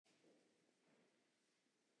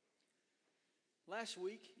Last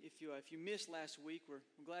week, if you missed last week, we're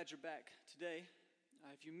glad you're back today.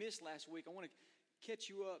 If you missed last week, I want to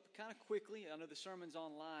catch you up kind of quickly. I know the sermon's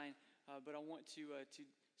online, but I want to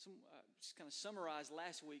just kind of summarize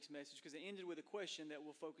last week's message because it ended with a question that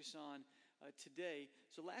we'll focus on today.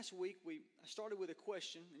 So last week, I started with a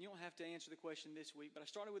question, and you don't have to answer the question this week, but I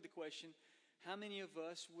started with the question, how many of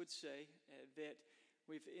us would say that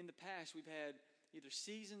in the past we've had either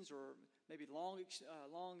seasons or maybe long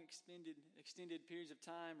extended periods of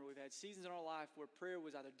time, or we've had seasons in our life where prayer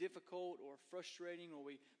was either difficult or frustrating, or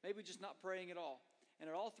we maybe just not praying at all. And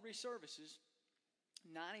at all three services,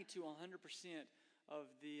 90 to 100% of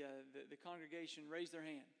the congregation raised their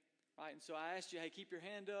hand. Right? And so I asked you, hey, keep your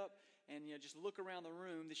hand up and just look around the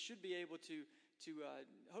room. This should be able to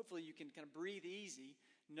hopefully you can kind of breathe easy,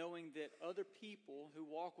 knowing that other people who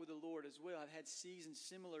walk with the Lord as well have had seasons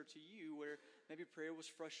similar to you where maybe prayer was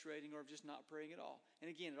frustrating or just not praying at all. And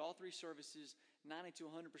again, at all three services, 90 to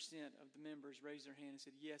 100% of the members raised their hand and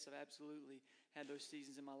said, yes, I've absolutely had those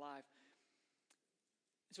seasons in my life.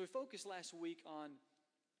 And so we focused last week on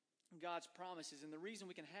God's promises, and the reason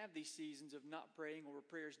we can have these seasons of not praying or where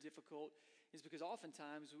prayer is difficult is because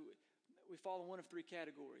oftentimes we fall in one of three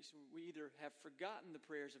categories. We either have forgotten the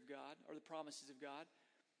prayers of God or the promises of God,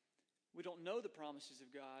 we don't know the promises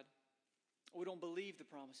of God, or we don't believe the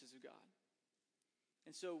promises of God.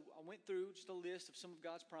 And so I went through just a list of some of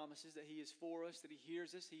God's promises, that He is for us, that He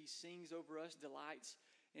hears us, He sings over us, delights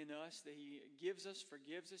in us, that He gives us,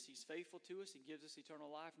 forgives us, He's faithful to us, He gives us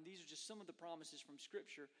eternal life. And these are just some of the promises from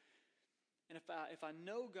Scripture. And if I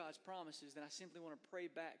know God's promises, then I simply want to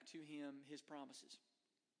pray back to Him His promises.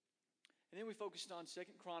 And then we focused on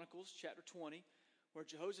 2 Chronicles chapter 20, where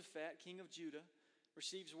Jehoshaphat, king of Judah,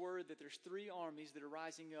 receives word that there's three armies that are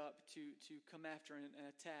rising up to come after and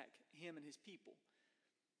attack him and his people.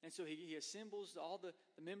 And so he assembles all the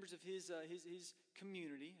members of his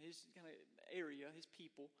community, his kind of area, his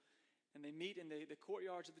people, and they meet in the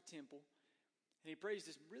courtyards of the temple. And he prays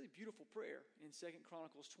this really beautiful prayer in 2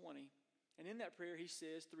 Chronicles 20. And in that prayer, he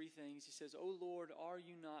says three things. He says, "O Lord, are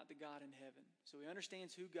you not the God in heaven?" So he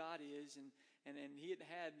understands who God is, and he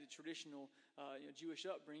had the traditional Jewish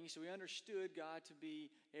upbringing, so he understood God to be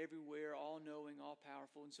everywhere, all-knowing,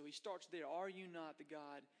 all-powerful. And so he starts there, "Are you not the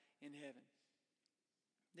God in heaven?"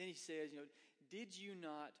 Then he says, "Did you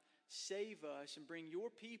not save us and bring your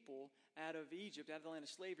people out of Egypt, out of the land of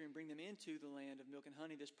slavery, and bring them into the land of milk and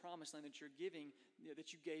honey, this promised land that you're giving,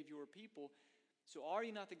 that you gave your people? So are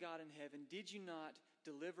you not the God in heaven? Did you not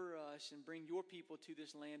deliver us and bring your people to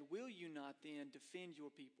this land? Will you not then defend your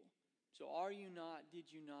people? So are you not,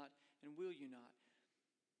 did you not, and will you not?"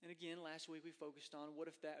 And again, last week we focused on what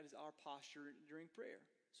if that is our posture during prayer.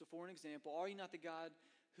 So for an example, are you not the God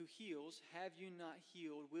who heals? Have you not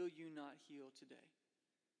healed? Will you not heal today?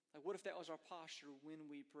 Like, what if that was our posture when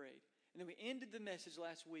we prayed? And then we ended the message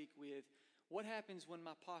last week with, what happens when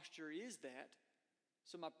my posture is that?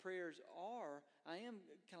 So my prayers are, I am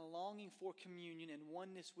kind of longing for communion and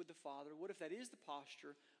oneness with the Father. What if that is the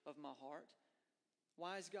posture of my heart?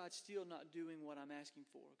 Why is God still not doing what I'm asking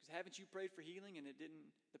for? Because haven't you prayed for healing and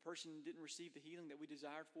the person didn't receive the healing that we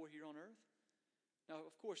desired for here on earth? Now,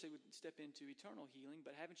 of course, they would step into eternal healing,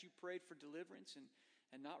 but haven't you prayed for deliverance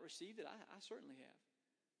and not received it? I certainly have.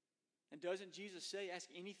 And doesn't Jesus say, ask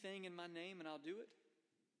anything in my name and I'll do it?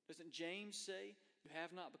 Doesn't James say, you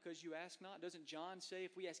have not because you ask not? Doesn't John say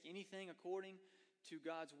if we ask anything according to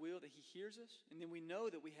God's will that He hears us? And then we know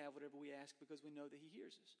that we have whatever we ask because we know that He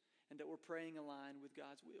hears us and that we're praying aligned with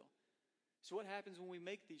God's will. So what happens when we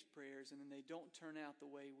make these prayers and then they don't turn out the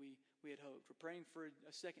way we had hoped? We're praying for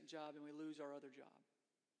a second job and we lose our other job.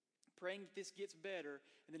 Praying that this gets better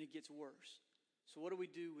and then it gets worse. So what do we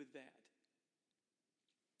do with that?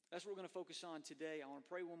 That's what we're going to focus on today. I want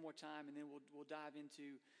to pray one more time and then we'll dive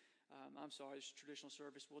into... it's traditional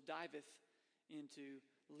service. We'll diveth into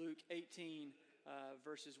Luke 18,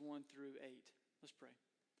 verses 1 through 8. Let's pray.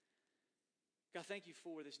 God, thank you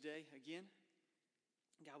for this day again.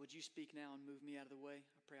 God, would you speak now and move me out of the way?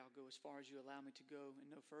 I pray I'll go as far as you allow me to go and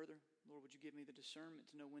no further. Lord, would you give me the discernment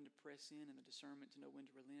to know when to press in and the discernment to know when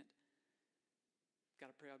to relent?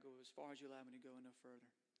 God, I pray I'll go as far as you allow me to go and no further.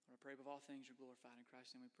 Lord, I pray above all things you're glorified. In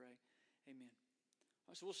Christ's name we pray. Amen.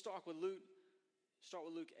 All right, so we'll start with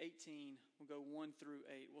Luke 18. We'll go 1 through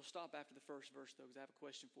 8. We'll stop after the first verse, though, because I have a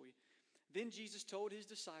question for you. Then Jesus told His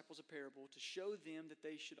disciples a parable to show them that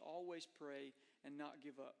they should always pray and not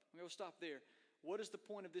give up. We'll stop there. What is the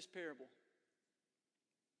point of this parable?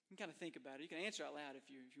 You can kind of think about it. You can answer out loud if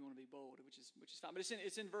you want to be bold, which is fine. But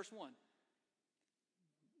it's in verse 1.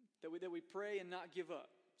 That we pray and not give up.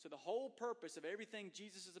 So the whole purpose of everything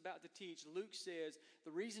Jesus is about to teach, Luke says,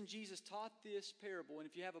 the reason Jesus taught this parable, and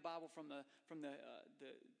if you have a Bible from the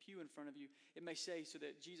pew in front of you, it may say so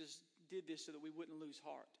that Jesus did this so that we wouldn't lose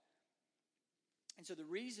heart. And so the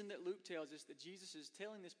reason that Luke tells us that Jesus is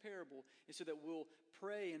telling this parable is so that we'll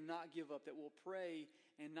pray and not give up, that we'll pray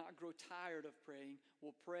and not grow tired of praying,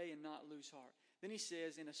 we'll pray and not lose heart. Then he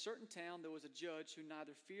says, in a certain town there was a judge who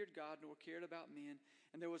neither feared God nor cared about men,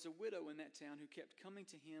 and there was a widow in that town who kept coming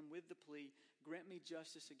to him with the plea, grant me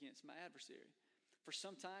justice against my adversary. For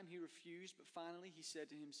some time he refused, but finally he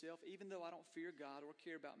said to himself, even though I don't fear God or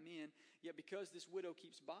care about men, yet because this widow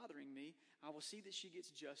keeps bothering me, I will see that she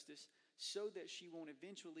gets justice, so that she won't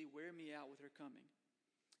eventually wear me out with her coming.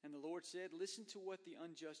 And the Lord said, listen to what the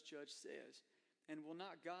unjust judge says. And will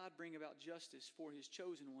not God bring about justice for his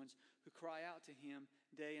chosen ones who cry out to him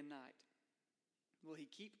day and night? Will he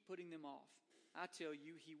keep putting them off? I tell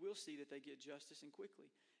you, he will see that they get justice and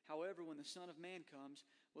quickly. However, when the Son of Man comes,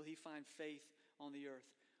 will he find faith on the earth?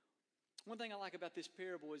 One thing I like about this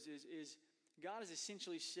parable is God is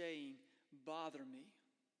essentially saying, bother me.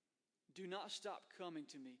 Do not stop coming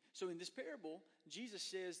to me. So in this parable, Jesus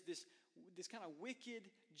says this kind of wicked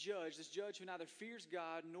judge, this judge who neither fears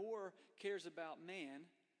God nor cares about man,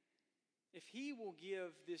 if he will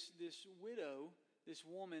give this widow, this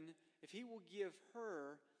woman, if he will give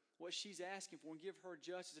her what she's asking for and give her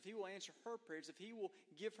justice, if he will answer her prayers, if he will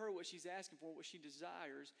give her what she's asking for, what she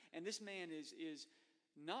desires, and this man is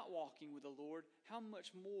not walking with the Lord, how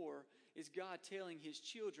much more is God telling his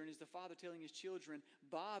children, is the Father telling his children,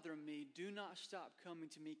 bother me, do not stop coming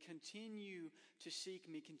to me, continue to seek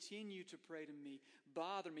me, continue to pray to me,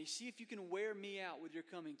 bother me, see if you can wear me out with your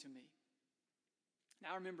coming to me.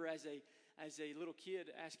 Now I remember as a little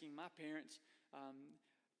kid asking my parents,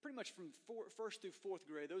 pretty much from first through fourth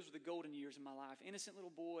grade, those were the golden years of my life. Innocent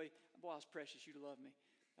little boy, I was precious, you'd love me.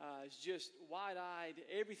 It's just wide-eyed.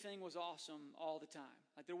 Everything was awesome all the time.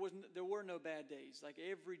 Like there were no bad days. Like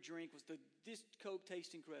every drink was this Coke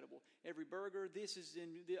tastes incredible. Every burger, this is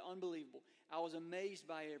unbelievable. I was amazed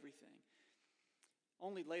by everything.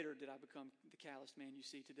 Only later did I become the calloused man you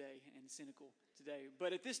see today and cynical today.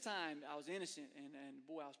 But at this time, I was innocent and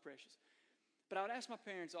boy, I was precious. But I would ask my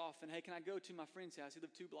parents often, hey, can I go to my friend's house? He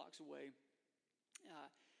lived 2 blocks away.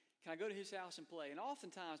 Can I go to his house and play? And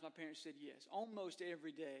oftentimes my parents said yes. Almost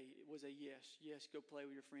every day it was a yes. Yes, go play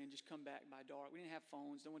with your friend. Just come back by dark. We didn't have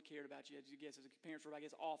phones. No one cared about you. As parents were, I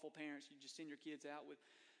guess, awful parents. You just send your kids out with,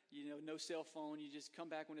 no cell phone. You just come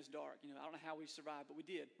back when it's dark. I don't know how we survived, but we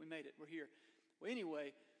did. We made it. We're here. Well,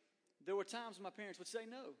 anyway, there were times when my parents would say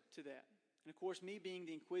no to that. And of course, me being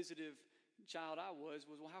the inquisitive child I was,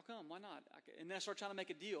 well, how come? Why not? And then I started trying to make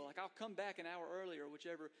a deal. Like, I'll come back an hour early or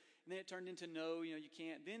whichever. And then it turned into no, you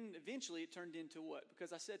can't. Then eventually it turned into what?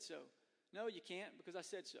 Because I said so. No, you can't because I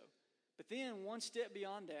said so. But then one step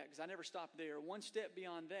beyond that, because I never stopped there, one step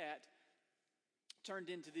beyond that turned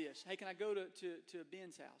into this. Hey, can I go to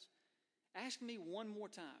Ben's house? Ask me one more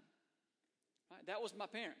time. Right? That was my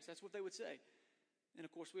parents. That's what they would say. And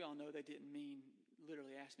of course, we all know they didn't mean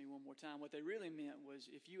literally ask me one more time. What they really meant was,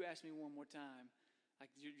 if you ask me one more time, like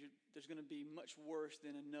there's going to be much worse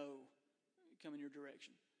than a no coming your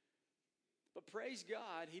direction. But praise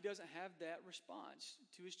God, he doesn't have that response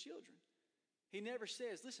to his children. He never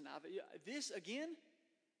says, listen, this again,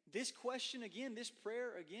 this question again, this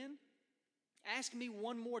prayer again, ask me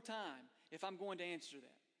one more time if I'm going to answer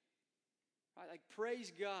that. Right? Like,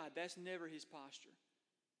 praise God, that's never his posture.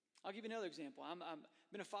 I'll give you another example. I've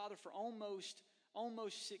been a father for almost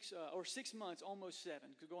 6 months, almost 7,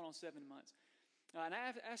 going on 7 months. And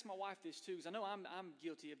I asked my wife this too, because I know I'm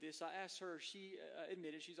guilty of this. I asked her, she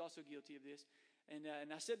admitted she's also guilty of this. And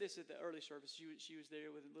I said this at the early service. She was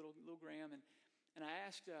there with little Graham, and I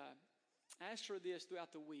asked her this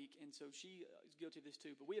throughout the week, and so she is guilty of this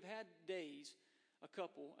too. But we have had days, a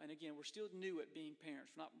couple, and again, we're still new at being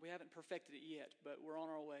parents. We haven't perfected it yet, but we're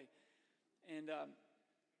on our way. And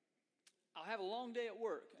I'll have a long day at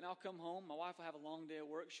work, and I'll come home. My wife will have a long day at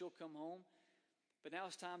work. She'll come home. But now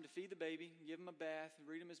it's time to feed the baby, give him a bath,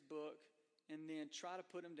 read him his book, and then try to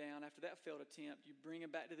put him down. After that failed attempt, you bring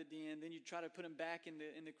him back to the den. Then you try to put him back in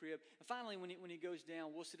the crib. And finally, when he goes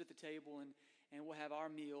down, we'll sit at the table, and we'll have our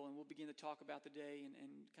meal, and we'll begin to talk about the day and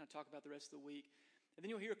kind of talk about the rest of the week. And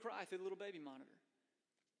then you'll hear a cry through the little baby monitor.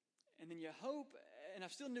 And then you hope, and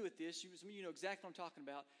I'm still new at this, some of you know exactly what I'm talking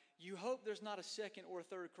about, you hope there's not a second or a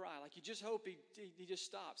third cry. Like, you just hope he just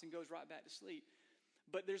stops and goes right back to sleep.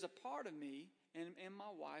 But there's a part of me and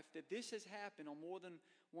my wife that this has happened on more than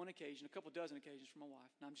one occasion, a couple dozen occasions for my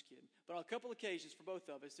wife. No, I'm just kidding. But on a couple occasions for both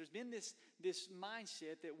of us, there's been this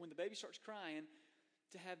mindset that when the baby starts crying,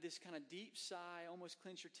 to have this kind of deep sigh, almost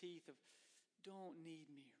clench your teeth of, don't need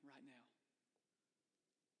me right now.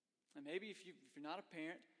 And maybe if you're not a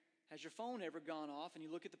parent, has your phone ever gone off and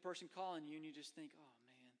you look at the person calling you and you just think, oh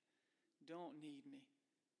man, don't need me.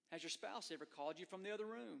 Has your spouse ever called you from the other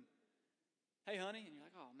room? Hey, honey, and you're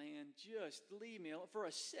like, oh man, just leave me alone for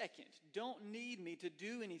a second. Don't need me to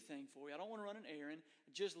do anything for you. I don't want to run an errand.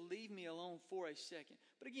 Just leave me alone for a second.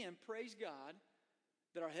 But again, praise God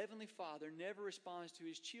that our Heavenly Father never responds to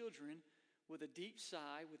His children with a deep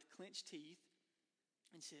sigh, with clenched teeth,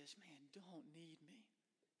 and says, man, don't need me.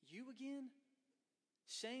 You again?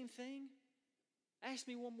 Same thing? Ask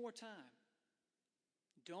me one more time.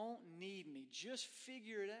 Don't need me. Just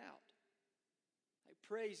figure it out. I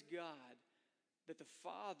praise God that the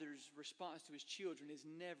Father's response to His children is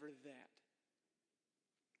never that.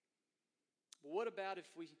 But what about if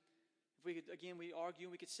we could, again, we argue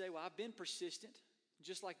and we could say, well, I've been persistent.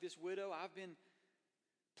 Just like this widow, I've been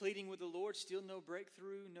pleading with the Lord, still no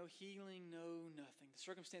breakthrough, no healing, no nothing. The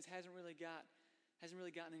circumstance hasn't really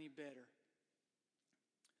gotten any better.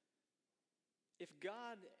 If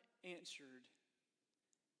God answered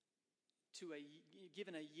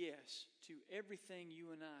given a yes to everything you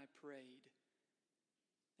and I prayed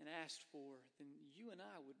and asked for, then you and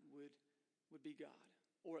I would be God.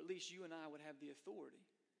 Or at least you and I would have the authority.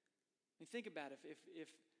 I mean, think about it. If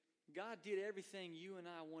God did everything you and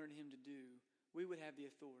I wanted Him to do, we would have the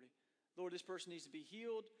authority. Lord, this person needs to be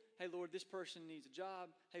healed. Hey, Lord, this person needs a job.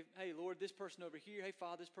 Hey, Lord, this person over here. Hey,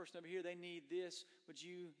 Father, this person over here, they need this. Would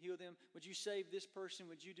you heal them? Would you save this person?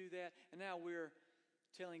 Would you do that? And now we're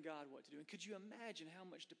telling God what to do. And could you imagine how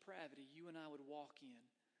much depravity you and I would walk in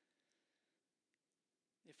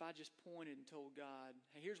if I just pointed and told God,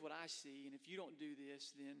 hey, here's what I see, and if you don't do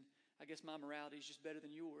this, then I guess my morality is just better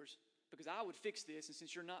than yours, because I would fix this, and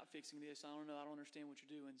since you're not fixing this, I don't understand what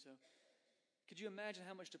you're doing. So could you imagine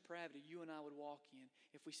how much depravity you and I would walk in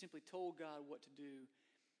if we simply told God what to do,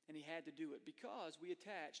 and He had to do it, because we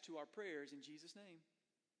attach to our prayers in Jesus' name?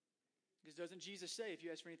 Because doesn't Jesus say, if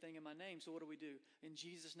you ask for anything in my name, so what do we do? In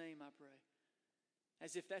Jesus' name I pray.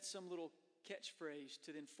 As if that's some little catchphrase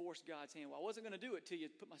to then force God's hand. Well, I wasn't going to do it till you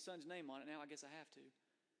put my son's name on it. Now I guess I have to.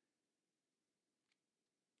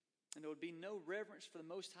 And there would be no reverence for the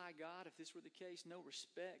Most High God if this were the case, no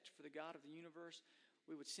respect for the God of the universe.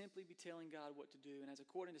 We would simply be telling God what to do. And as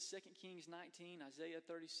according to 2 Kings 19, Isaiah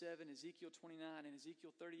 37, Ezekiel 29, and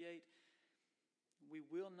Ezekiel 38, we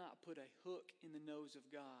will not put a hook in the nose of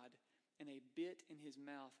God and a bit in His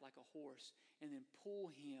mouth like a horse and then pull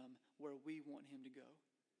Him where we want Him to go.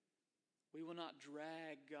 We will not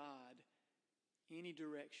drag God any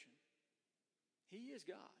direction. He is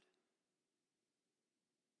God.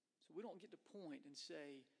 So we don't get to point and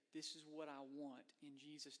say, this is what I want in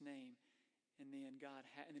Jesus' name, and then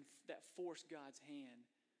that force God's hand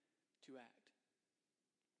to act.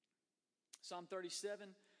 Psalm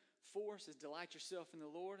 37:4 says, delight yourself in the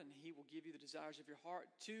Lord, and He will give you the desires of your heart.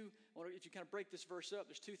 If you kind of break this verse up,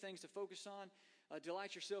 there's two things to focus on.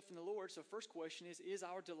 Delight yourself in the Lord. So first question is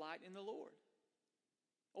our delight in the Lord?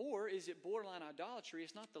 Or is it borderline idolatry?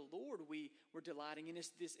 It's not the Lord we're delighting in.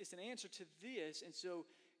 It's an answer to this. And so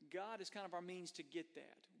God is kind of our means to get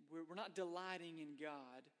that. We're not delighting in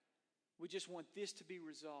God. We just want this to be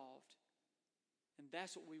resolved. And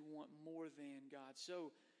that's what we want more than God.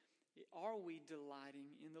 So are we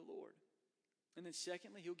delighting in the Lord? And then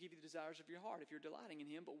secondly, He'll give you the desires of your heart if you're delighting in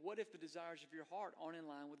Him. But what if the desires of your heart aren't in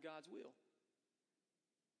line with God's will?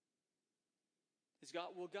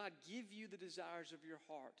 Will God give you the desires of your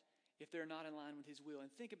heart if they're not in line with His will?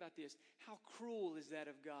 And think about this. How cruel is that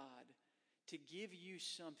of God to give you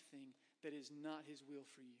something that is not His will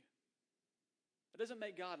for you? That doesn't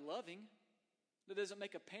make God loving. That doesn't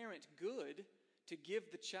make a parent good to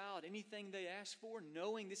give the child anything they ask for,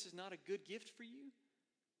 knowing this is not a good gift for you.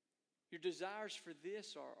 Your desires for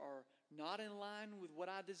this are not in line with what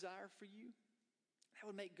I desire for you. That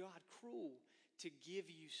would make God cruel to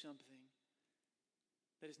give you something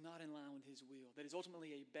that is not in line with His will, that is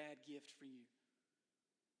ultimately a bad gift for you.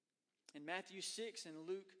 In Matthew 6 and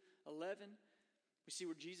Luke 11, we see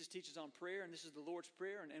where Jesus teaches on prayer, and this is the Lord's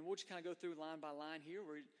Prayer, and we'll just kind of go through line by line here,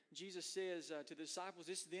 where Jesus says to the disciples,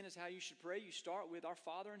 this then is how you should pray. You start with our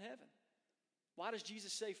Father in heaven. Why does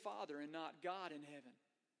Jesus say Father and not God in heaven?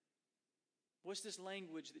 What's this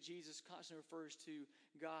language that Jesus constantly refers to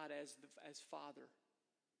God as Father?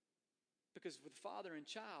 Because with father and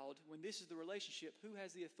child, when this is the relationship, who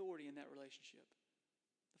has the authority in that relationship?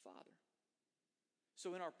 The Father.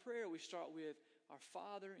 So in our prayer, we start with our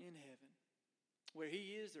Father in heaven. Where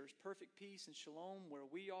He is, there's perfect peace and shalom. Where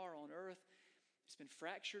we are on earth, it's been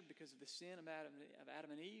fractured because of the sin of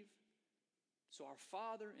Adam and Eve. So our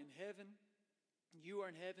Father in heaven, you are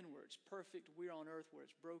in heaven where it's perfect. We're on earth where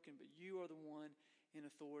it's broken, but you are the one in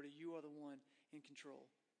authority. You are the one in control.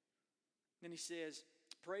 Then he says,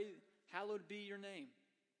 pray, hallowed be your name.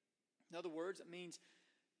 In other words, it means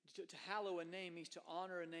to hallow a name means to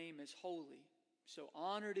honor a name as holy. So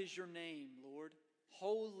honored is your name, Lord.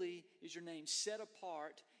 Holy is your name. Set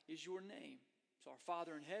apart is your name. So our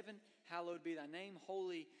Father in heaven, hallowed be thy name.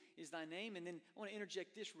 Holy is thy name. And then I want to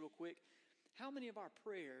interject this real quick. How many of our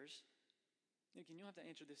prayers, and you don't have to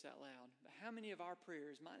answer this out loud, but how many of our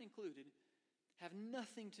prayers, mine included, have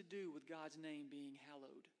nothing to do with God's name being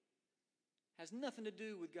hallowed? Has nothing to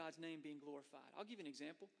do with God's name being glorified. I'll give you an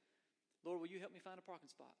example. Lord, will you help me find a parking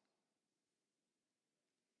spot?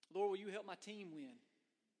 Lord, will you help my team win?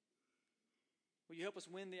 Will you help us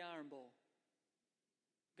win the Iron Bowl?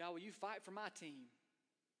 God, will you fight for my team?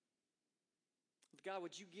 God,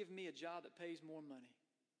 would you give me a job that pays more money?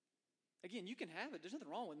 Again, you can have it. There's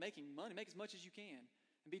nothing wrong with making money. Make as much as you can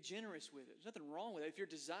and be generous with it. There's nothing wrong with it. If your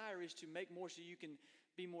desire is to make more so you can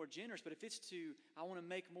be more generous, but if it's to, I want to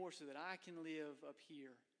make more so that I can live up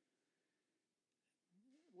here,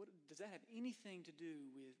 does that have anything to do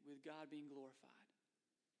with God being glorified?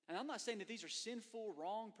 And I'm not saying that these are sinful,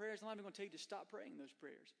 wrong prayers. I'm not even going to tell you to stop praying those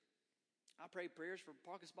prayers. I pray prayers for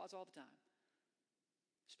parking spots all the time,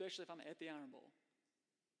 especially if I'm at the Iron Bowl.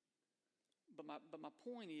 But my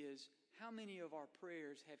point is, how many of our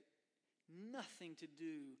prayers have nothing to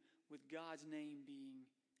do with God's name being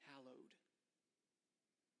hallowed,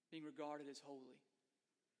 being regarded as holy?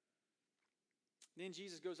 Then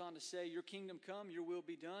Jesus goes on to say, your kingdom come, your will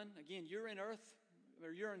be done. Again, you're in earth,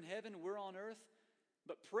 or you're in heaven, we're on earth.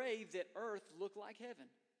 But pray that earth look like heaven.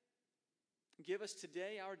 Give us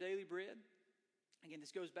today our daily bread. Again,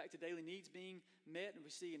 this goes back to daily needs being met. And we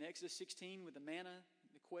see in Exodus 16 with the manna,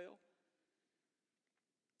 the quail.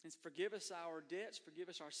 And forgive us our debts, forgive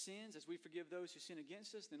us our sins as we forgive those who sin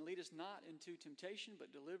against us. Then lead us not into temptation,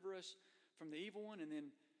 but deliver us from the evil one. And then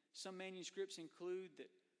some manuscripts include that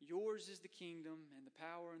yours is the kingdom and the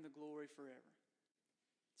power and the glory forever.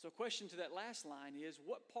 So a question to that last line is,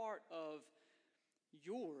 what part of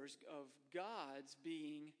yours, of God's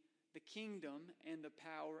being the kingdom and the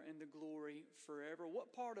power and the glory forever,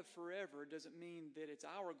 what part of forever does it mean that it's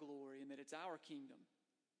our glory and that it's our kingdom?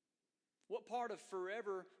 What part of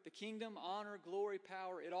forever, the kingdom, honor, glory,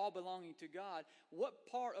 power, it all belonging to God, what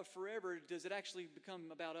part of forever does it actually become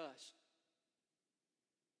about us?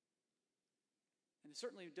 And it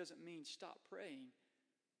certainly doesn't mean stop praying,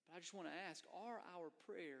 but I just want to ask, are our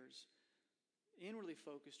prayers inwardly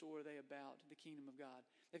focused, or are they about the kingdom of God?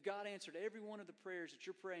 If God answered every one of the prayers that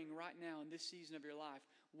you're praying right now in this season of your life,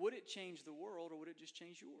 would it change the world, or would it just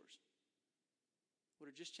change yours? Would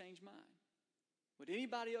it just change mine? Would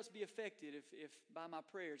anybody else be affected if by my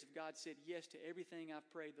prayers, if God said yes to everything I've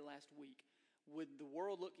prayed the last week? Would the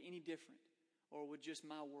world look any different? Or would just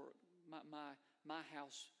my world, my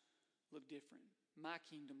house look different? My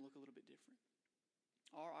kingdom look a little bit different?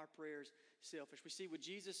 Are our prayers selfish? We see with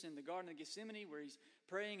Jesus in the Garden of Gethsemane where he's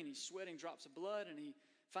praying and he's sweating drops of blood, and he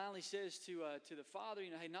finally says to the Father,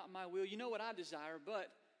 hey, not my will. You know what I desire,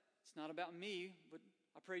 but it's not about me, but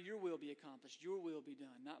I pray your will be accomplished. Your will be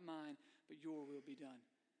done. Not mine, but your will be done.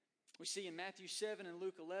 We see in Matthew 7 and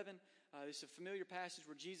Luke 11, this is a familiar passage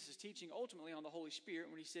where Jesus is teaching ultimately on the Holy Spirit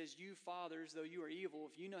when he says, you fathers, though you are evil,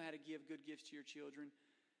 if you know how to give good gifts to your children,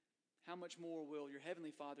 how much more will your heavenly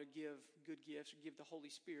Father give good gifts or give the Holy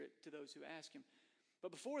Spirit to those who ask him?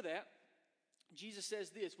 But before that, Jesus says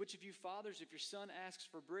this, which of you fathers, if your son asks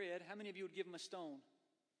for bread, how many of you would give him a stone?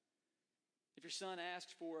 If your son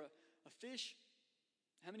asks for a fish,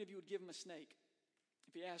 how many of you would give him a snake?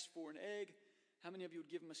 If he asked for an egg, how many of you would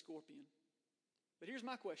give him a scorpion? But here's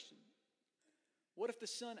my question. What if the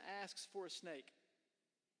son asks for a snake?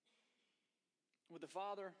 Would the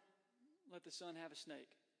father let the son have a snake?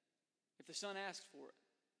 If the son asks for it.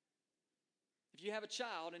 If you have a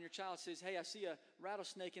child and your child says, hey, I see a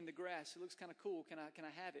rattlesnake in the grass. It looks kind of cool. Can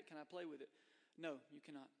I have it? Can I play with it? No, you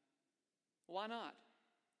cannot. Why not?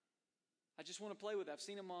 I just want to play with it. I've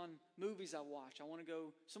seen them on movies I've watched. I want to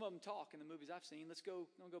go, some of them talk in the movies I've seen. Let's go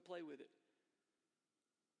play with it.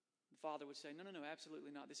 The father would say, no,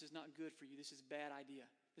 absolutely not. This is not good for you. This is a bad idea.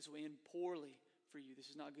 This will end poorly for you. This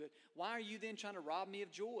is not good. Why are you then trying to rob me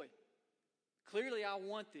of joy? Clearly I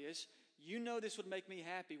want this. You know this would make me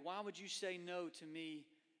happy. Why would you say no to me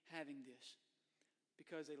having this?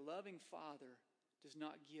 Because a loving father does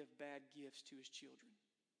not give bad gifts to his children.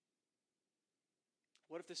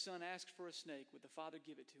 What if the son asked for a snake? Would the father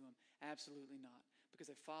give it to him? Absolutely not. Because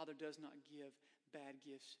a father does not give bad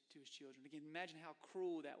gifts to his children. Again, imagine how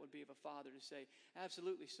cruel that would be of a father to say,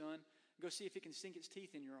 absolutely, son, Go see if it can sink its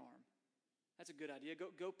teeth in your arm. That's a good idea.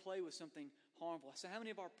 Go play with something harmful. So how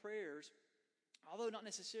many of our prayers, although not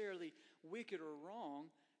necessarily wicked or wrong,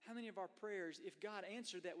 how many of our prayers, if God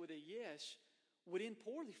answered that with a yes, would end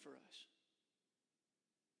poorly for us?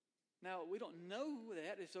 Now, we don't know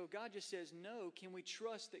that. So if God just says no, can we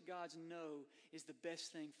trust that God's no is the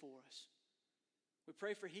best thing for us? We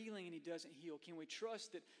pray for healing and He doesn't heal. Can we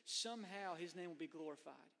trust that somehow His name will be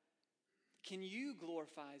glorified? Can you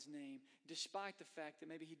glorify His name despite the fact that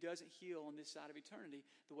maybe He doesn't heal on this side of eternity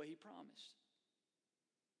the way He promised?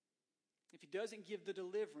 If He doesn't give the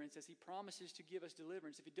deliverance as He promises to give us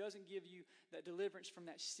deliverance, if He doesn't give you that deliverance from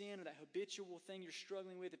that sin or that habitual thing you're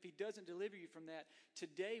struggling with, if He doesn't deliver you from that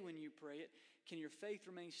today when you pray it, can your faith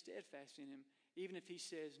remain steadfast in Him even if He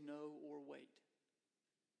says no or wait?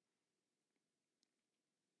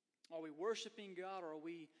 Are we worshiping God or are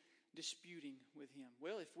we disputing with Him?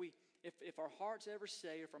 Well, if our hearts ever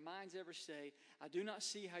say, if our minds ever say, I do not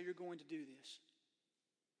see how you're going to do this,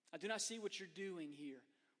 I do not see what you're doing here,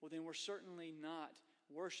 well, then we're certainly not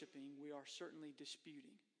worshiping. We are certainly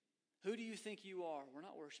disputing. Who do you think you are? We're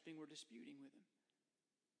not worshiping. We're disputing with Him.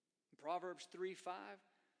 In Proverbs 3:5,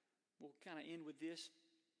 we'll kind of end with this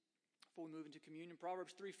before we move into communion.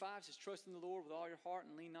 Proverbs 3:5 says, trust in the Lord with all your heart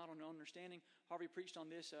and lean not on your own understanding. Harvey preached on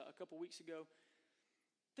this a couple weeks ago.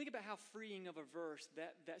 Think about how freeing of a verse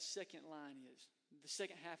that second line is. The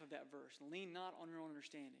second half of that verse. Lean not on your own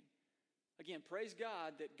understanding. Again, praise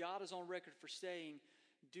God that God is on record for saying,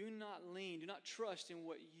 do not trust in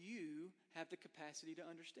what you have the capacity to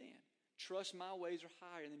understand. Trust my ways are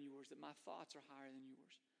higher than yours, that my thoughts are higher than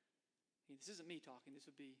yours. This isn't me talking. This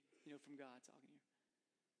would be, from God talking to you.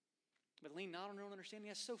 But lean not on your own understanding.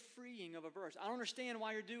 That's so freeing of a verse. I don't understand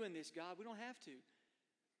why you're doing this, God. We don't have to.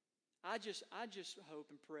 I just hope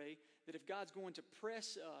and pray that if God's going to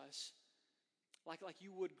press us like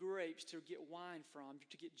you would grapes to get wine from,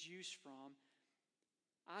 to get juice from,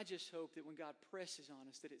 I just hope that when God presses on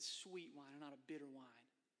us that it's sweet wine and not a bitter wine.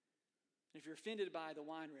 And if you're offended by the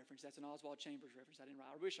wine reference, that's an Oswald Chambers reference. I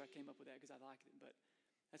wish I came up with that because I liked it, but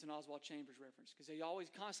that's an Oswald Chambers reference because he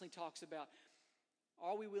always constantly talks about,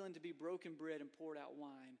 are we willing to be broken bread and poured out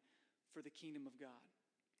wine for the kingdom of God?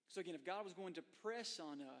 So again, if God was going to press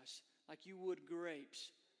on us like you would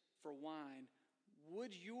grapes for wine,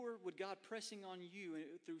 would God pressing on you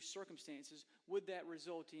through circumstances, would that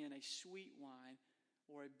result in a sweet wine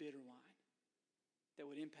or a bitter wine that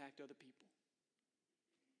would impact other people?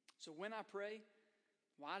 So when I pray,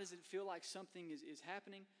 why does it feel like something is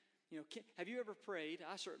happening? Have you ever prayed?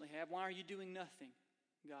 I certainly have. Why are you doing nothing,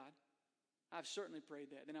 God? I've certainly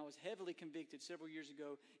prayed that. Then I was heavily convicted several years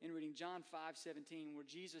ago in reading John 5:17, where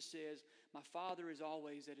Jesus says, my Father is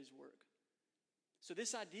always at His work. So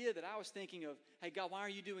this idea that I was thinking of, hey, God, why are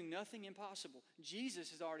you doing nothing? Impossible.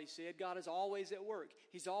 Jesus has already said God is always at work.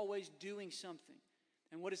 He's always doing something.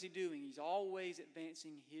 And what is He doing? He's always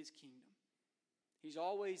advancing His kingdom. He's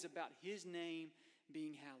always about His name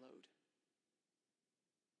being hallowed.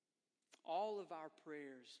 All of our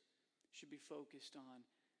prayers should be focused on,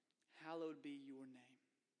 hallowed be your name.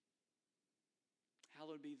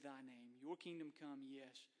 Hallowed be thy name. Your kingdom come,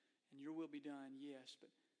 yes. And your will be done, yes. But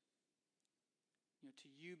to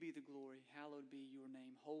you be the glory. Hallowed be your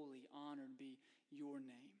name. Holy, honored be your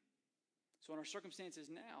name. So in our circumstances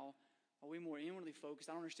now, are we more inwardly focused?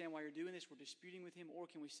 I don't understand why you're doing this. We're disputing with Him. Or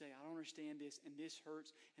can we say, I don't understand this, and this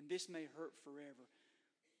hurts, and this may hurt forever.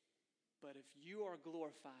 But if you are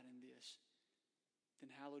glorified in this, then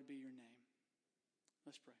hallowed be your name.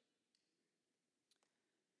 Let's pray.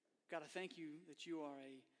 God, I thank you that you are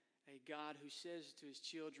a God who says to His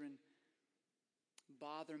children,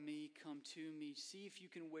 bother me, come to me, see if you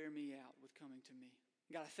can wear me out with coming to me.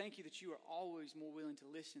 God, I thank you that you are always more willing to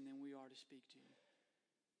listen than we are to speak to you.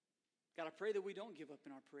 God, I pray that we don't give up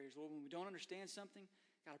in our prayers. Lord, when we don't understand something,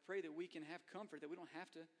 God, I pray that we can have comfort, that we don't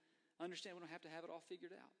have to understand, we don't have to have it all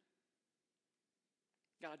figured out.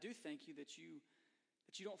 God, I do thank you that you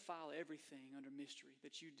don't file everything under mystery,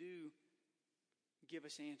 that you do give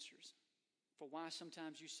us answers for why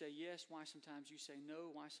sometimes you say yes, why sometimes you say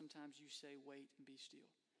no, why sometimes you say wait and be still.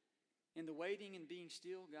 In the waiting and being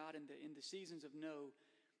still, God, in the seasons of no,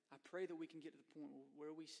 I pray that we can get to the point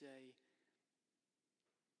where we say,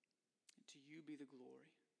 to you be the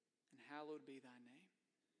glory, and hallowed be thy name.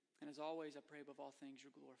 And as always, I pray above all things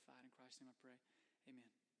you're glorified. In Christ's name I pray.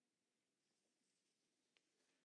 Amen.